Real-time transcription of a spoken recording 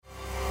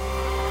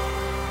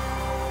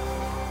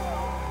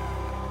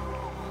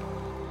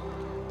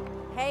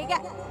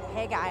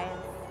Hey guys,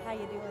 how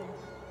you doing?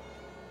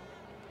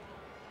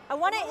 I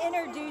want to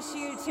introduce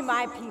you to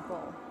my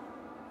people,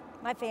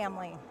 my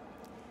family.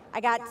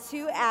 I got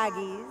two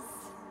Aggies.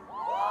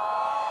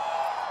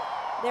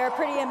 They're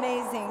pretty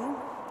amazing.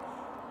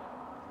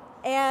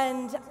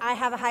 And I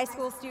have a high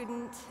school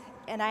student,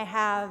 and I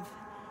have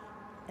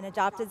an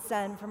adopted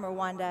son from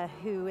Rwanda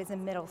who is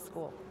in middle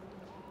school.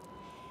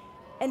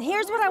 And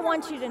here's what I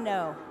want you to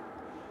know,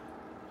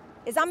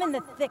 is I'm in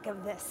the thick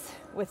of this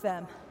with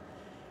them.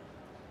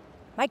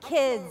 My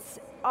kids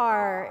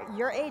are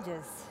your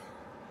ages,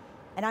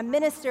 and I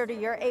minister to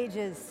your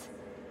ages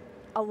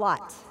a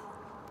lot.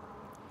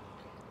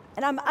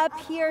 And I'm up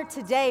here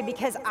today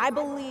because I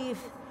believe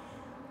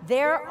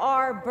there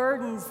are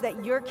burdens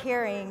that you're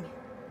carrying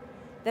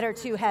that are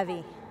too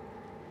heavy.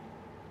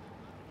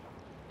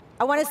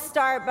 I want to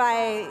start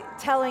by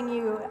telling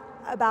you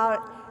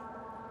about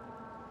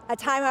a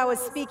time I was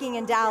speaking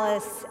in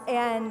Dallas,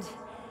 and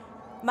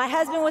my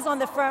husband was on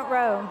the front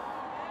row.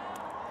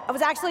 I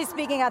was actually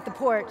speaking at the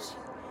porch.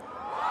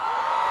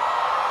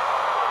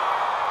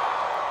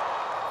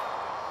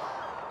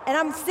 And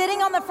I'm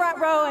sitting on the front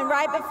row, and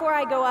right before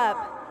I go up,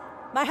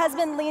 my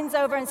husband leans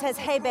over and says,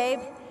 "Hey, babe,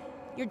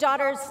 your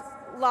daughter's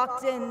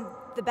locked in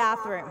the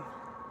bathroom."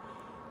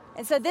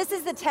 And so this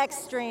is the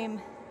text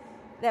stream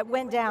that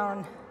went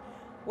down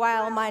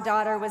while my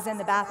daughter was in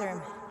the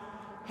bathroom.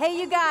 "Hey,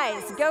 you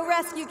guys, go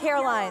rescue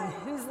Caroline,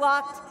 who's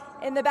locked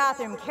in the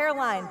bathroom.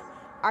 Caroline,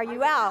 are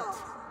you out?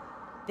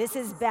 This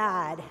is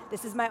bad."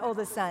 This is my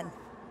oldest son.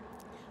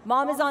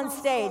 "Mom is on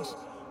stage.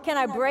 Can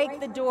I break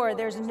the door?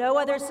 There's no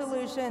other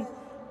solution.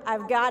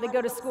 I've got to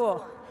go to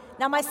school."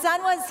 Now, my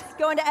son was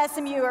going to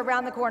SMU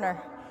around the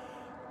corner,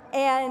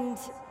 and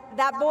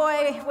that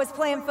boy was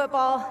playing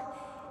football,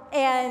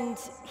 and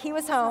he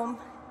was home.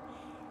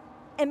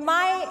 And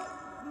my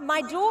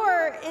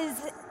door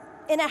is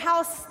in a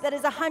house that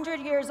is 100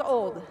 years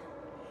old.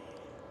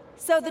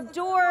 So the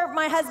door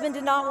my husband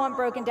did not want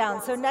broken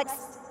down. So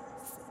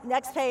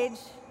next page.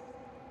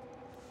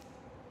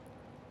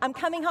 "I'm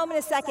coming home in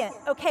a second."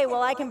 "Okay,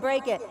 well, I can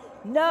break it."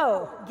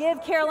 "No,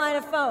 give Caroline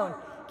a phone."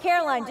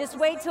 "Caroline, just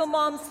wait till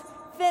Mom's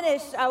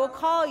finished. I will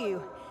call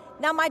you."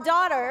 Now, my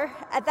daughter,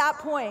 at that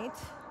point,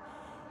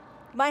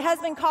 my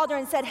husband called her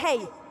and said,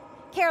 "Hey,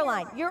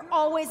 Caroline, you're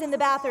always in the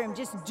bathroom.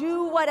 Just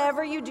do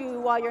whatever you do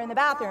while you're in the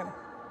bathroom."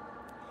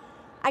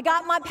 "I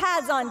got my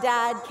pads on,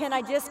 Dad. Can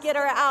I just get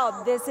her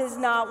out? This is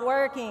not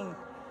working."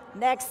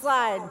 Next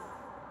slide.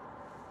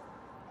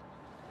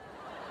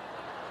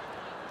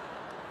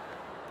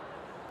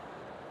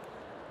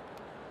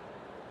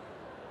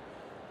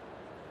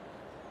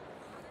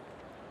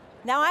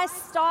 Now I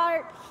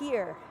start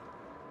here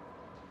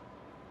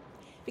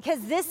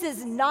because this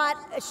is not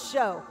a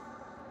show.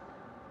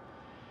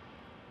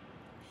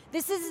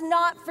 This is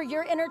not for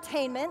your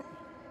entertainment.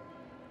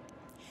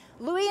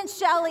 Louis and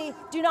Shelley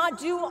do not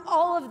do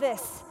all of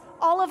this.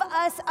 All of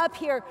us up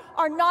here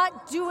are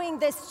not doing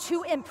this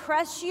to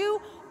impress you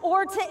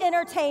or to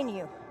entertain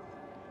you.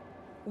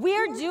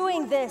 We're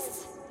doing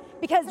this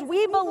because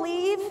we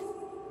believe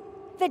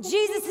that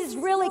Jesus is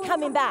really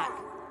coming back.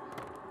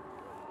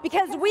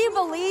 Because we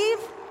believe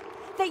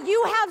that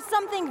you have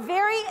something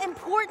very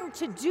important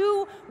to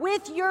do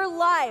with your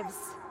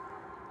lives.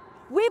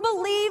 We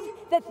believe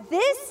that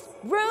this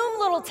room,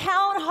 little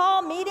town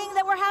hall meeting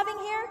that we're having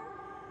here,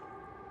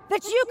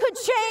 that you could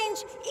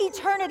change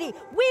eternity.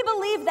 We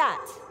believe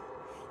that.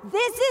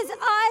 This is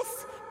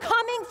us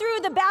coming through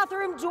the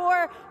bathroom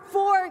door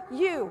for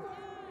you.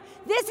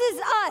 This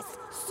is us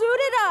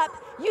suited up,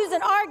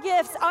 using our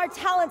gifts, our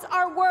talents,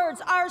 our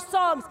words, our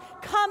songs,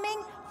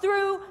 coming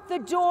through the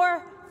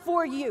door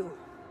for you.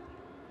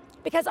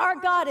 Because our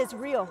God is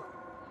real.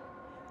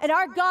 And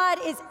our God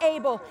is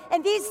able.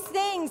 And these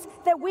things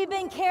that we've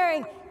been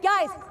carrying,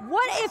 guys,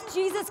 what if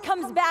Jesus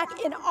comes back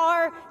in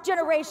our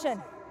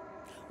generation?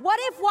 What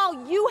if while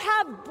you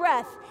have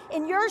breath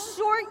in your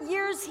short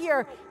years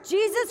here,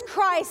 Jesus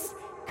Christ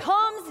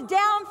comes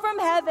down from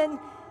heaven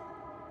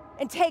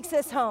and takes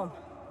us home?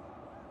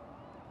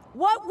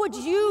 What would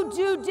you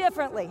do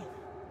differently?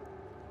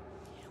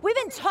 We've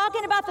been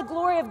talking about the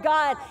glory of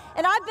God,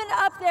 and I've been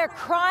up there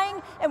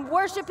crying and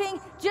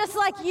worshiping just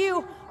like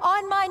you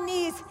on my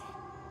knees.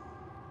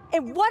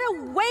 And what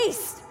a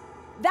waste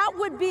that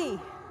would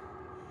be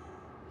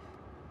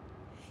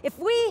if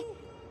we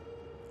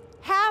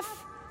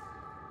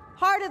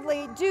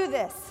half-heartedly do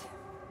this.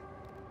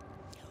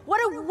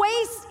 What a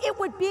waste it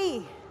would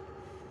be.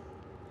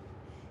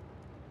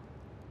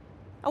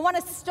 I want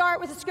to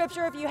start with a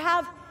scripture. If you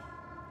have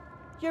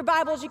your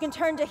Bibles, you can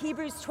turn to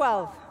Hebrews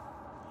 12.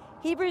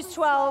 Hebrews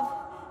 12,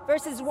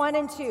 verses 1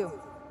 and 2.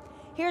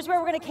 Here's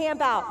where we're going to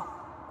camp out.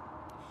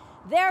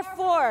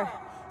 "Therefore,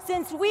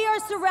 since we are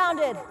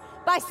surrounded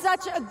by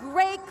such a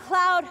great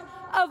cloud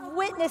of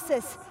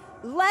witnesses,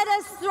 let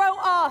us throw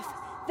off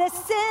the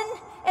sin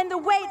and the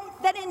weight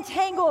that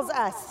entangles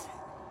us.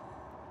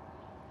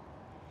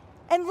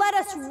 And let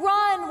us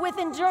run with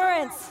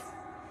endurance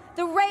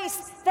the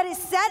race that is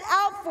set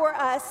out for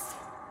us,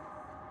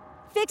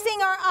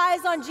 fixing our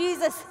eyes on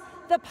Jesus,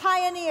 the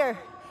pioneer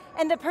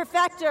and the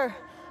perfecter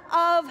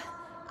of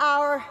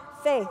our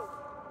faith.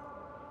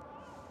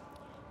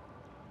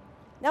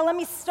 Now let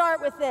me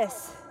start with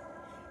this.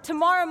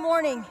 Tomorrow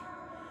morning,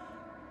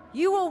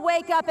 you will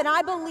wake up, and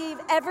I believe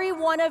every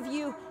one of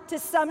you to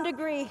some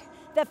degree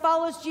that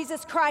follows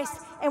Jesus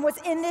Christ and was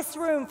in this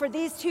room for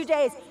these 2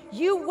 days,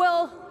 you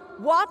will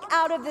walk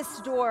out of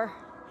this door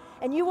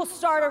and you will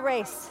start a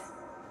race.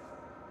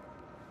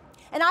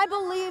 And I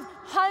believe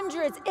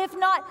hundreds, if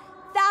not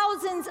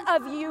thousands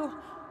of you,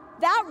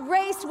 that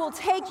race will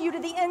take you to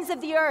the ends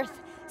of the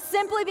earth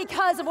simply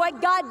because of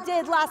what God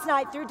did last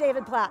night through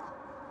David Platt.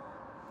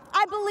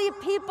 I believe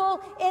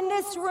people in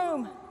this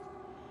room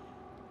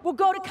will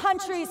go to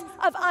countries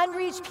of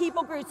unreached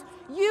people groups.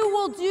 You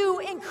will do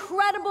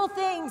incredible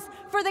things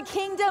for the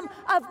kingdom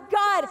of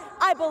God.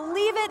 I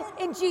believe it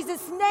in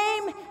Jesus'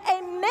 name.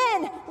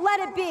 Amen.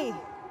 Let it be.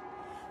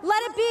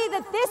 Let it be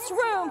that this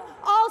room,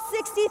 all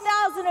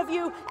 60,000 of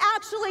you,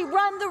 actually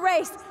run the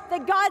race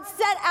that God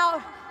set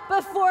out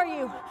before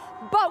you.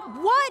 But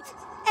what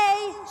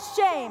a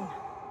shame.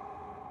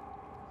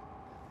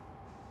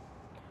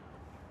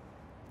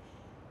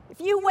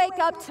 If you wake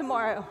up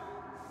tomorrow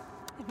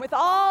with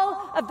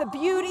all of the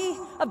beauty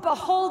of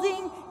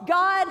beholding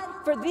God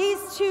for these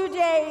 2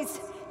 days,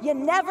 you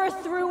never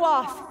threw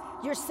off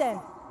your sin.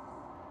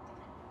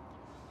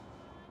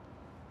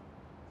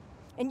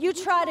 And you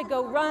try to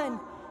go run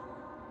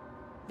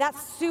that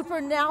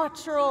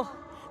supernatural,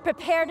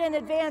 prepared in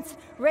advance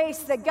race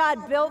that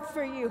God built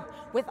for you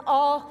with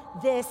all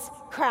this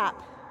crap.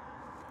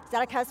 Is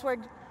that a cuss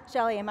word?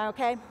 Shelly, am I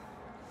okay?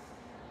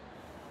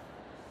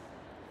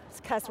 It's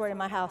a cuss word in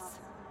my house.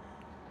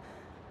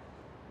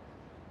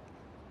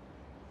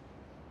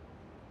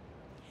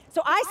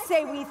 So I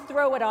say we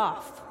throw it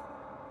off.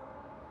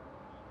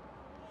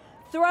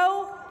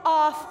 Throw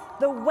off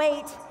the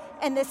weight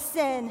and the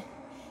sin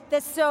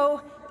that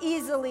so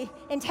easily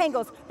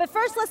entangles. But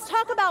first, let's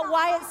talk about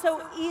why it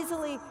so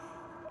easily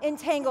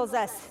entangles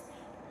us.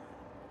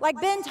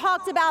 Like Ben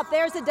talked about,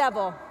 there's a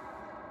devil,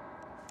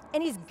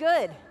 and he's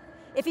good.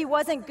 If he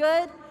wasn't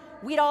good,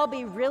 we'd all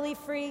be really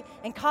free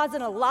and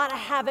causing a lot of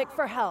havoc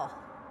for hell.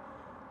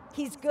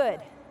 He's good.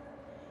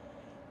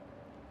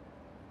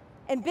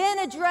 And Ben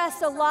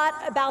addressed a lot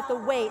about the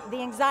weight,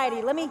 the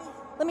anxiety. Let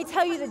me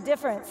tell you the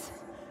difference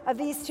of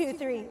these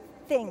three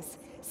things.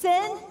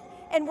 Sin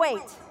and weight.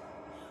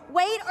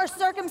 Weight are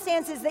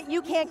circumstances that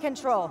you can't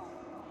control.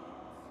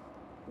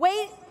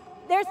 Weight,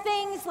 they're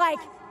things like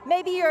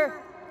maybe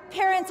your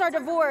parents are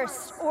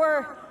divorced,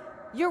 or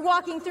you're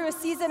walking through a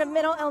season of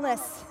mental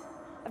illness,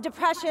 of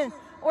depression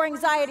or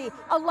anxiety.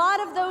 A lot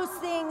of those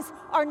things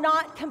are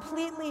not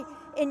completely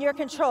in your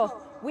control.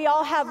 We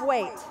all have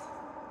weight.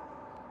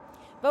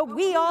 But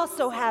we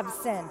also have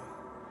sin.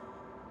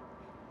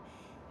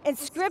 And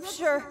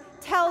Scripture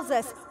tells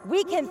us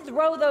we can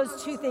throw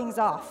those two things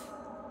off.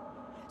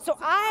 So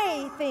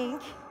I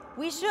think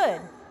we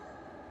should.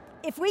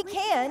 If we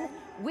can,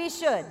 we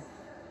should.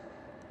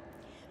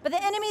 But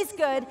the enemy's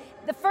good.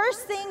 The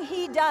first thing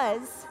he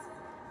does,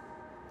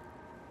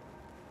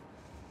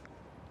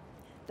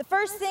 the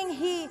first thing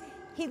he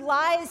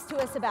lies to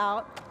us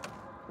about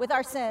with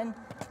our sin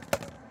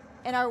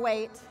and our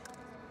weight,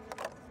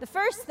 the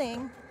first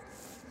thing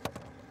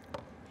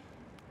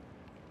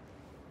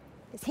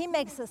is he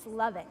makes us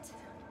love it.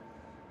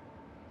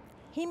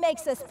 He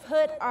makes us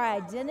put our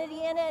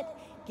identity in it,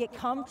 get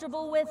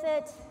comfortable with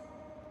it,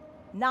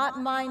 not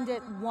mind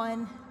it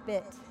one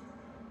bit.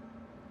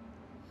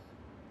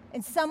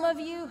 And some of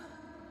you,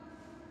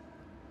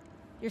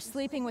 you're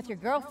sleeping with your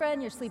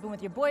girlfriend, you're sleeping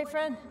with your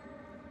boyfriend,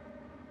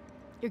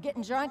 you're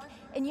getting drunk,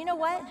 and you know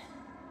what?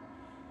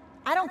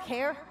 I don't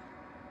care.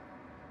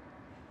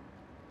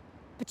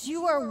 But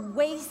you are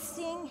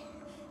wasting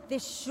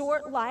this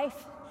short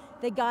life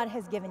that God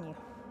has given you.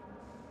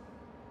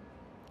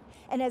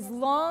 And as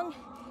long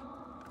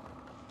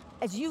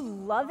as you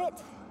love it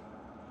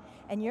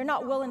and you're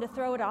not willing to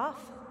throw it off,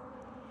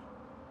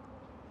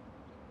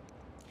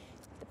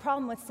 the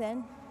problem with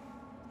sin,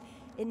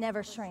 it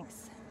never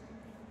shrinks.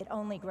 It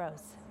only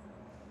grows.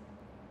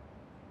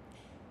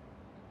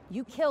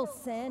 You kill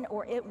sin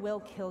or it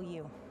will kill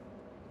you.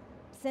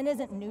 Sin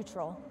isn't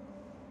neutral.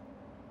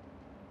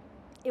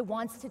 It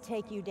wants to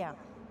take you down.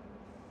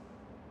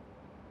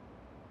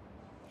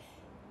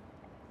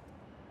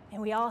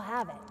 And we all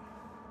have it.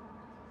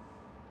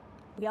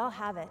 We all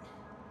have it.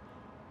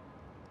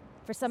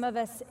 For some of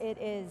us, it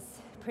is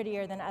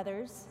prettier than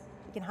others.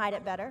 We can hide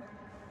it better.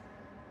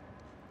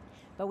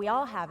 But we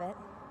all have it.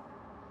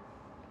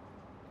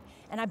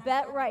 And I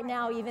bet right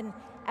now, even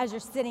as you're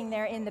sitting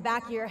there in the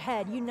back of your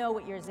head, you know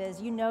what yours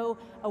is. You know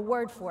a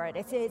word for it.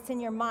 It's in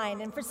your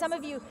mind. And for some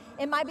of you,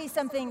 it might be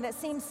something that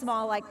seems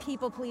small, like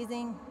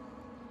people-pleasing.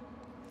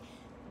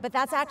 But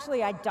that's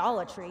actually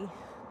idolatry.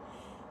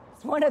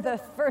 It's one of the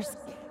first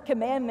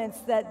commandments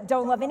that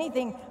don't love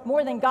anything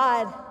more than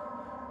God.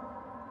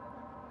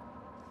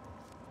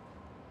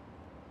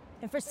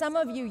 And for some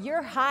of you,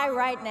 you're high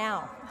right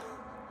now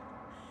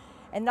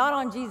and not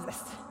on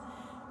Jesus.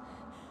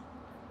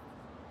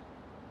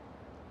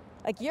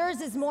 Like yours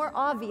is more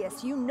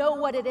obvious. You know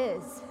what it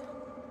is.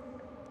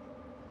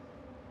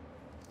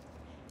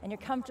 and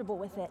you're comfortable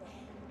with it.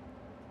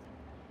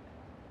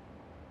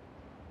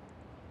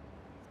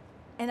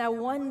 And I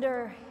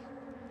wonder,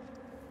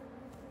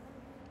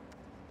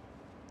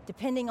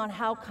 depending on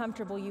how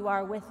comfortable you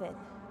are with it,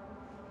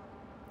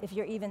 if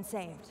you're even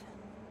saved.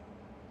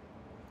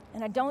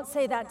 And I don't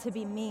say that to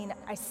be mean.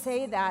 I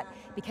say that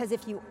because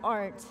if you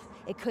aren't,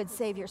 it could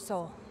save your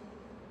soul.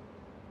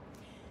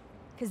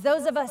 Because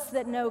those of us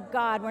that know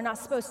God, we're not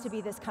supposed to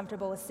be this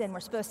comfortable with sin. We're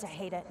supposed to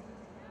hate it.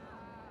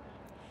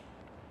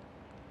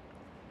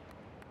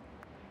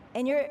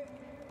 And you're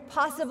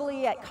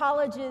possibly at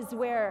colleges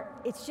where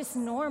it's just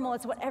normal.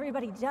 It's what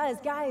everybody does.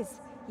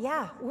 Guys,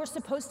 yeah, we're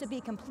supposed to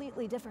be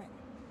completely different.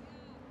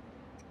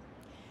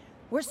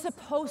 We're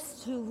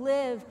supposed to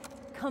live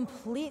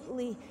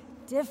completely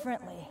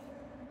differently.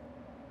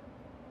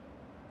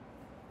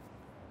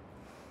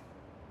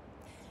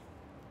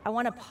 I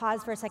want to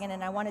pause for a second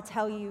and I want to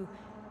tell you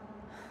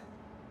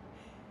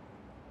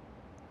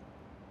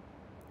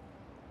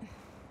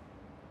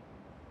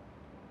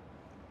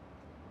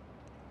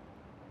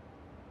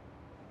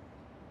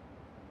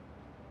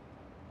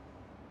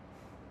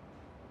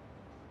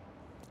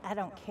I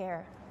don't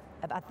care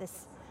about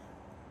this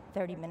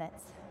 30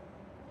 minutes.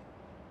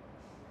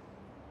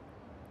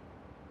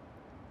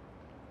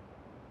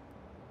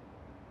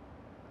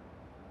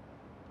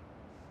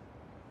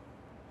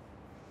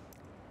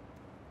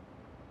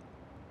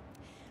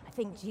 I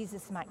think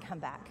Jesus might come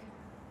back.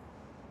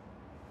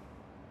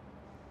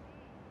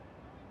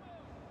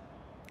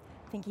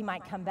 I think he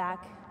might come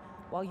back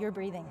while you're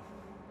breathing.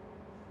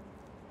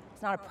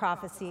 It's not a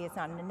prophecy, it's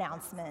not an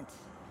announcement.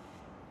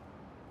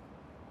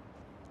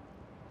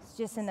 It's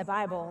just in the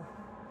Bible.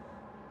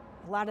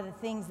 A lot of the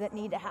things that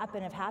need to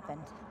happen have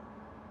happened.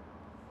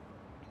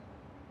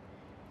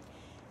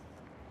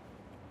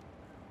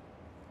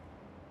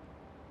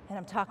 And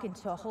I'm talking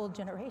to a whole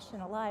generation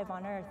alive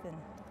on earth, and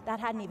that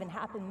hadn't even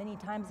happened many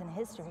times in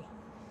history.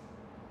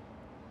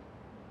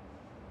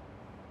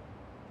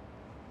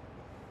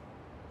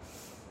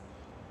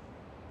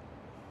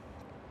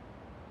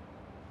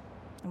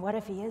 And what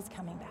if he is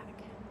coming back?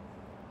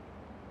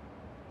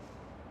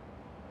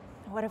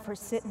 What if we're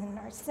sitting in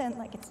our sin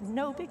like it's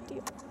no big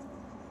deal?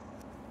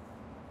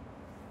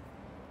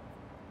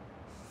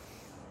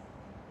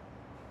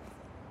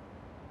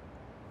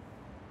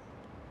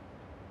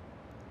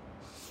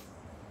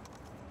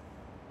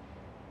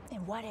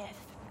 And what if,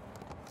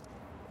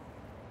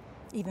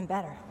 even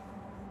better,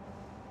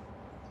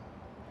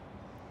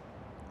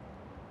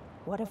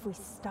 what if we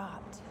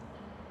stopped?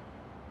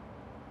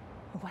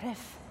 What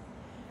if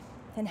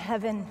in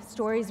heaven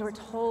stories were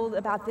told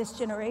about this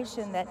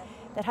generation that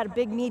had a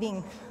big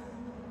meeting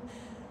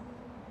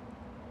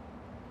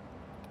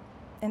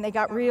and they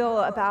got real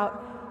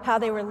about how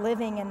they were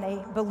living and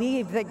they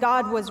believed that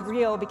God was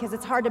real, because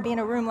it's hard to be in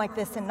a room like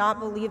this and not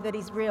believe that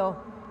he's real.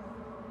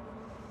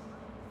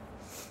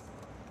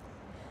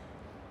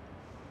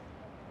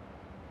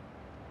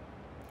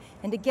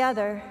 And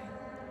together,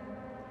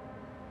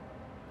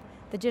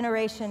 the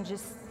generation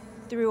just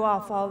threw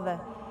off all the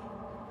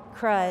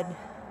crud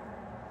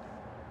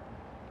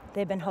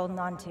they've been holding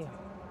on to.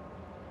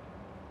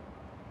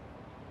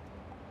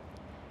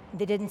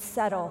 They didn't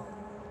settle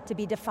to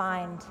be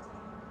defined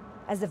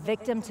as a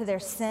victim to their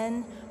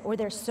sin or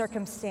their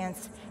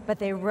circumstance, but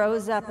they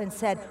rose up and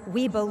said,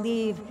 we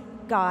believe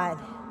God.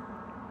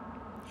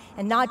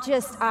 And not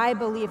just I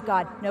believe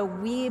God, no,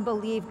 we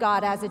believe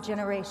God as a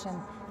generation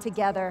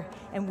together,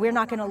 and we're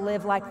not going to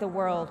live like the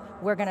world.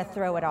 We're going to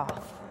throw it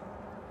off.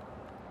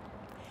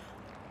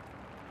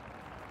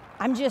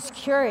 I'm just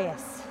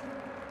curious,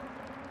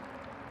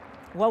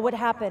 what would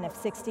happen if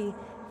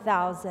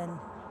 60,000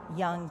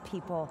 young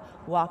people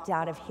walked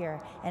out of here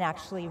and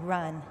actually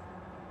run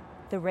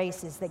the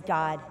races that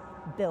God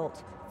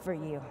built for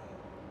you?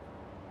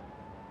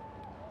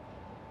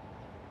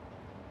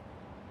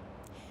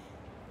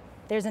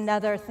 There's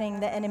another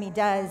thing the enemy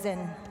does,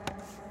 and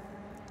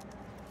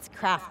it's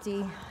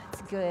crafty,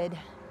 it's good.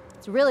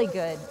 It's really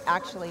good,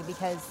 actually,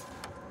 because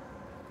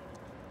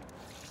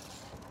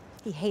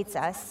he hates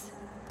us.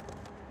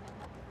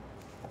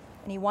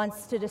 And he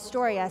wants to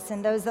destroy us.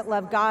 And those that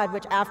love God,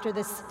 which after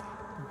this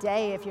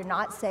day, if you're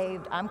not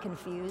saved, I'm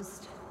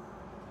confused.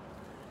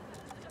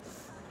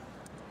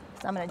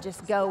 So I'm going to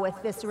just go with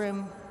this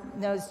room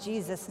knows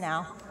Jesus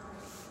now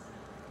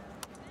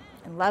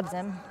and loves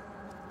him.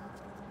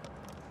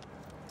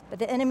 But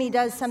the enemy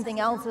does something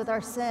else with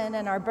our sin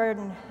and our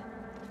burden.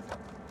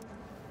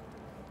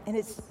 And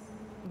it's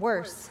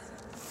worse,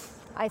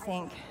 I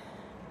think,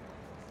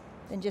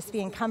 than just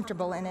being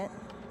comfortable in it.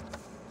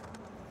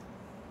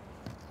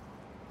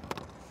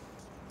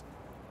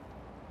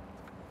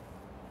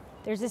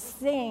 There's this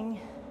thing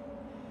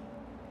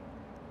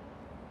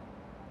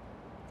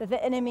that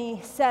the enemy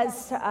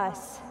says to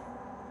us.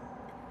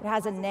 It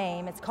has a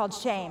name. It's called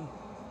shame.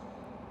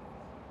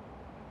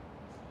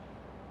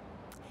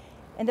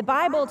 And the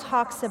Bible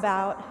talks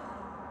about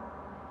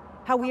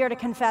how we are to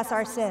confess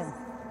our sin.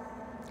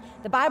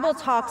 The Bible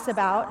talks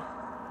about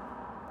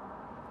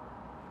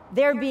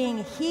there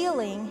being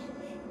healing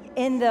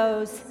in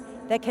those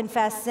that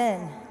confess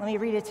sin. Let me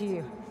read it to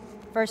you.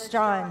 1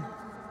 John.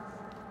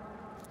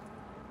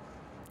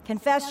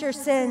 Confess your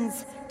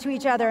sins to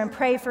each other and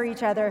pray for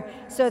each other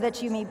so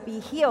that you may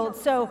be healed.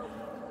 So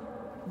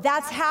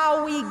that's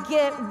how we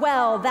get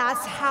well.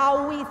 That's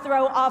how we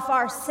throw off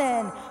our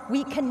sin.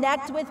 We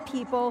connect with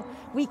people,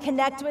 we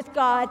connect with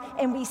God,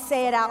 and we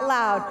say it out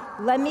loud.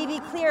 Let me be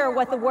clear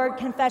what the word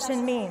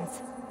confession means.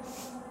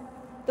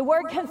 The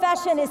word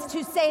confession is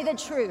to say the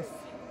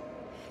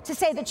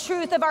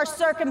truth of our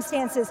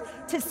circumstances,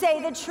 to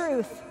say the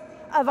truth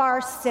of our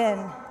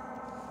sin.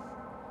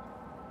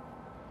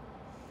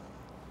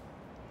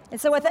 And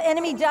so what the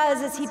enemy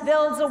does is he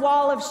builds a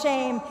wall of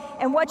shame,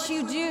 and what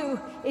you do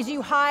is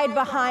you hide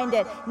behind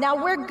it.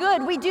 Now we're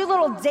good, we do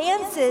little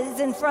dances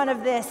in front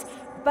of this,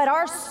 but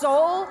our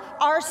soul,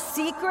 our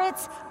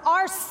secrets,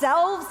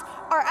 ourselves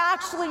are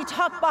actually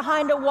tucked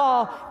behind a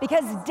wall,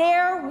 because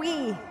dare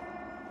we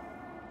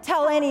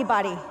tell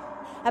anybody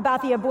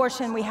about the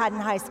abortion we had in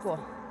high school?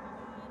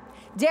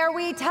 Dare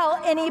we tell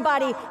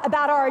anybody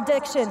about our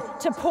addiction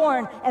to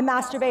porn and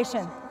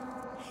masturbation?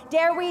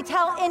 Dare we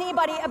tell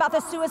anybody about the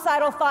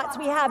suicidal thoughts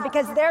we have,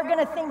 because they're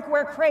gonna think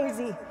we're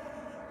crazy?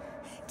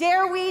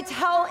 Dare we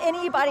tell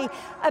anybody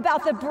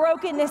about the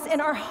brokenness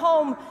in our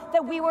home,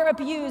 that we were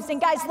abused?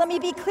 And guys, let me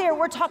be clear,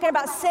 we're talking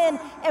about sin,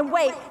 and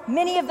wait,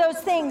 many of those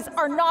things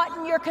are not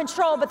in your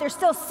control, but they're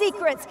still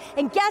secrets.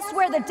 And guess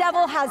where the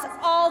devil has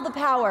all the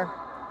power?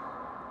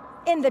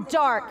 In the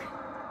dark.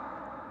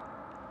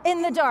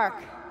 In the dark.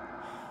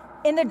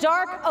 In the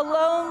dark,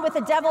 alone with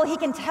the devil, he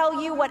can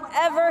tell you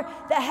whatever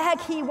the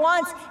heck he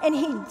wants, and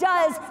he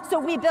does. So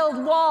we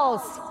build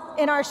walls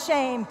in our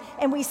shame,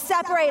 and we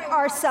separate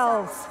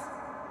ourselves,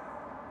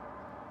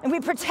 and we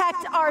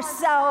protect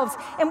ourselves,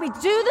 and we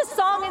do the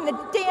song and the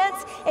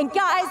dance. And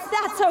guys,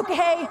 that's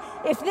okay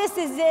if this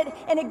is it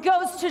and it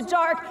goes to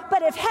dark,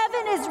 but if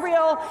heaven is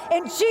real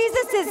and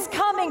Jesus is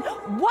coming,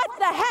 what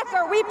the heck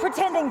are we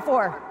pretending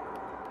for?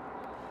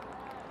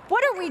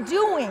 What are we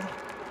doing?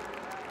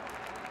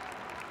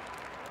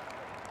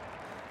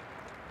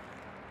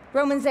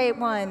 Romans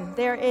 8:1,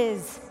 there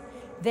is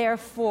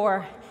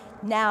therefore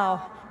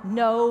now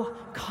no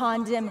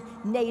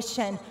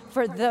condemnation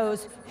for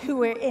those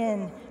who are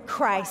in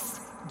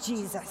Christ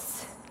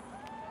Jesus.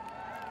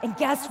 And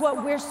guess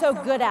what we're so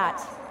good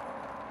at?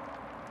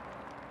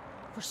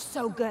 We're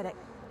so good at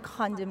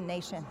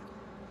condemnation.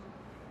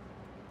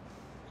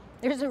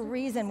 There's a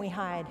reason we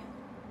hide.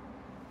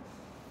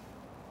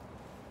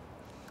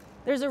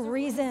 There's a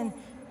reason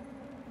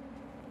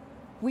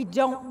we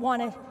don't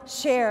want to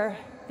share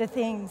the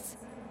things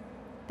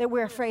that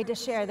we're afraid to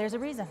share. There's a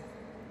reason.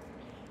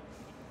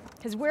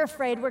 Because we're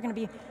afraid we're going to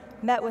be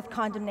met with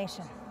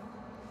condemnation.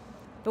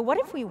 But what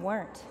if we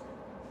weren't?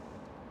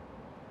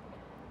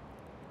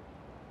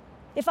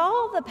 If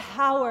all the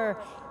power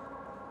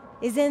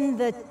is in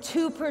the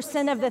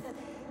 2% of the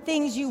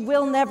things you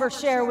will never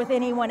share with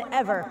anyone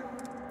ever,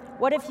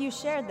 what if you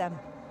shared them?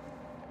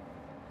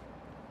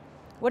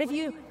 What if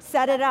you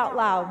said it out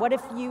loud? What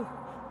if you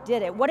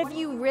did it? What if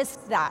you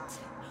risked that?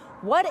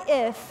 What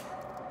if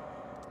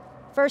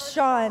 1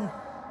 John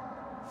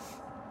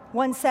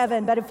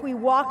 1:7, but if we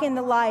walk in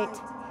the light,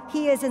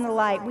 he is in the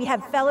light. We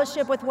have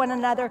fellowship with one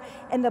another,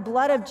 and the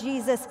blood of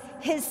Jesus,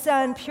 his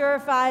son,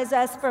 purifies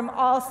us from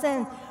all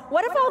sin.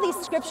 What if all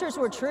these scriptures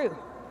were true?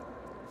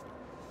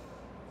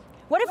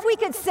 What if we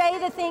could say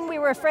the thing we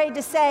were afraid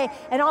to say,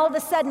 and all of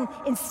a sudden,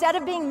 instead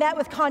of being met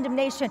with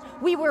condemnation,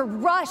 we were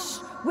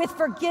rushed with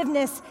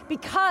forgiveness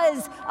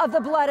because of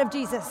the blood of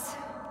Jesus?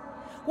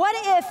 What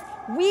if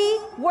we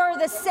were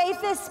the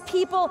safest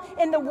people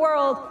in the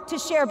world to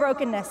share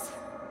brokenness?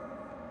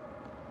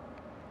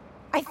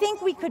 I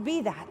think we could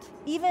be that.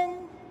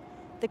 Even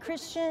the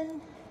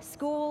Christian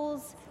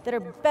schools that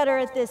are better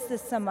at this than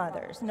some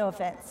others. No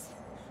offense,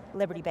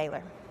 Liberty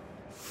Baylor.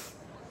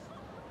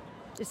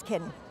 Just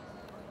kidding.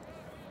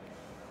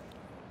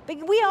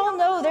 But we all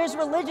know there's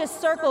religious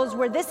circles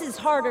where this is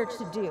harder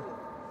to do.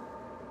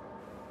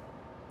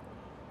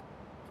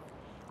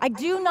 I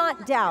do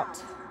not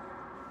doubt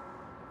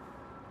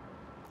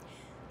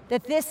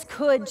that this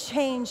could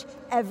change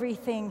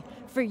everything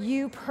for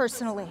you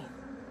personally.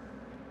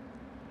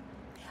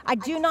 I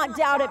do not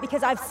doubt it,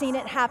 because I've seen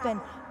it happen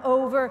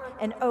over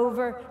and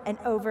over and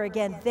over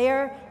again.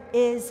 There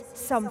is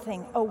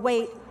something, a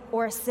weight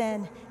or a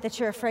sin that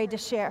you're afraid to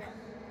share.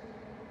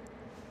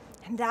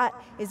 And that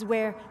is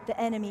where the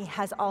enemy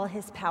has all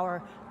his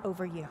power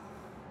over you.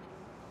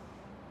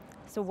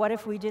 So what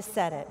if we just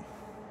said it?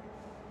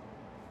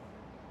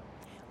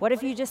 What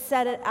if you just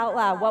said it out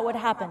loud? What would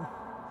happen?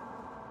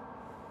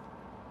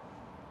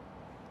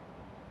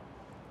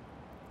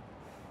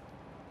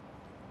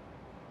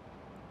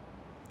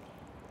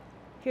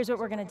 Here's what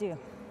we're going to do.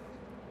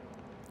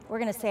 We're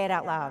going to say it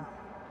out loud.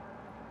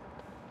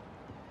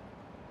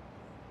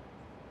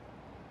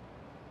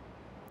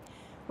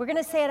 We're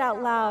going to say it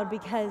out loud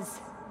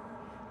because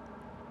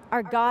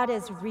our God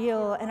is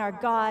real, and our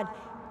God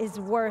is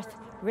worth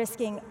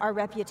risking our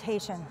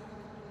reputation.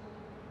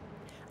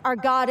 Our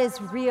God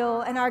is real,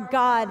 and our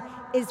God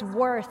is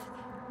worth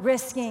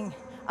risking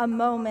a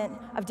moment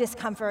of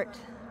discomfort.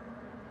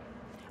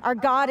 Our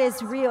God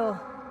is real,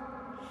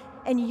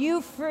 and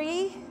you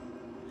free,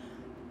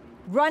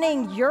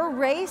 running your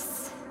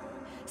race,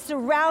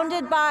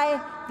 surrounded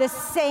by the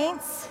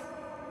saints,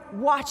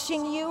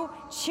 watching you,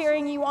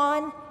 cheering you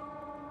on,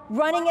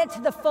 running it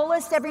to the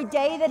fullest every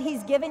day that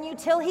he's given you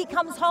till he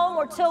comes home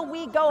or till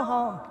we go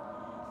home.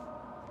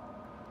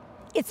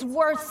 It's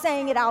worth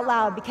saying it out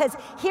loud, because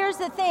here's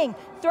the thing,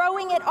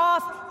 throwing it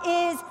off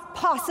is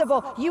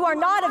possible. You are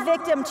not a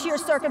victim to your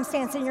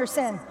circumstance and your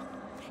sin.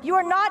 You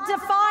are not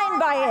defined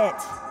by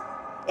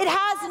it. It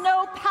has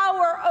no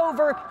power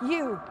over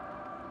you.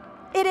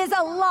 It is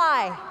a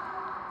lie.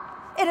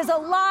 It is a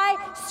lie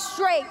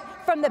straight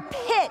from the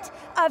pit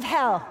of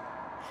hell,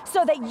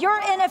 so that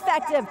you're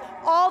ineffective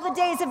all the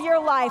days of your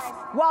life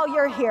while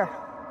you're here.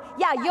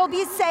 Yeah, you'll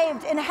be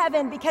saved in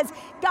heaven because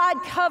God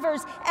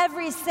covers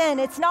every sin.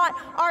 It's not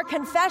our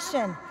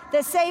confession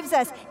that saves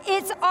us.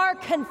 It's our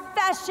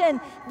confession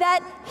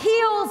that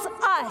heals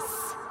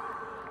us.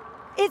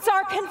 It's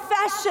our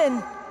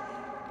confession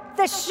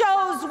that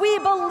shows we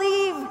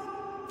believe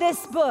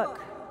this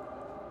book.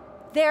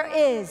 There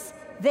is,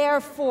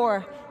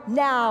 therefore,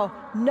 now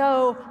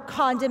no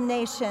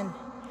condemnation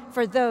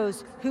for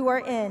those who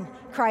are in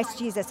Christ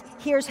Jesus.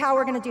 Here's how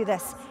we're going to do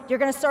this. You're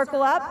going to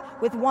circle up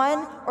with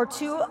one or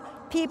two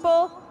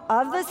people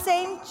of the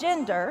same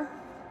gender,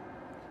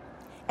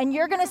 and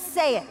you're going to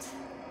say it,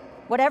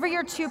 whatever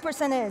your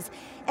 2% is.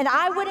 And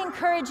I would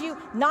encourage you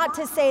not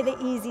to say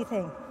the easy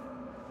thing,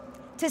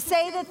 to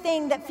say the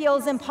thing that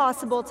feels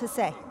impossible to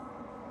say.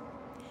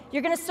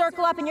 You're going to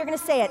circle up and you're going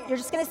to say it. You're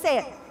just going to say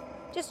it.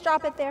 Just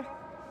drop it there.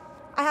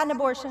 I had an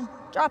abortion.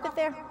 Drop it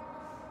there.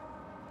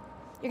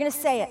 You're going to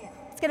say it.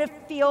 It's going to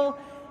feel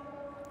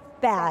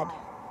bad.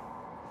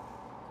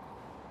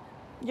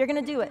 You're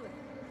going to do it.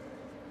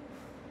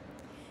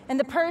 And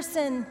the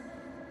person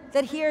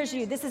that hears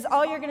you, this is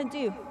all you're going to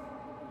do.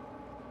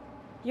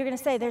 You're going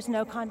to say, there's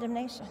no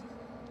condemnation.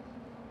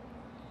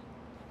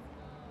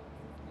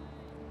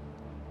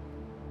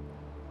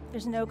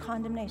 There's no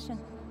condemnation.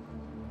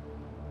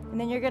 And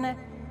then you're going to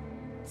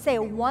say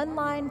a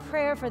one-line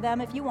prayer for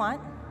them if you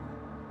want.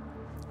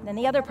 And then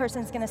the other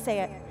person's going to say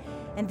it.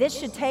 And this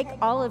should take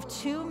all of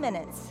 2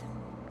 minutes.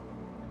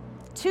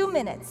 2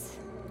 minutes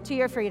to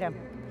your freedom.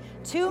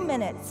 2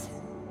 minutes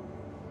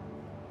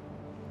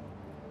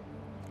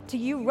to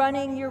you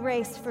running your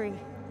race free.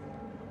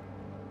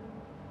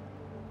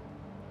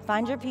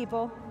 Find your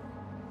people.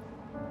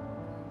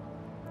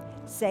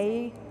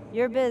 Say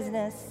your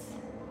business.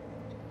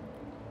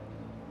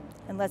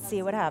 And let's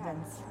see what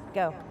happens.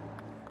 Go.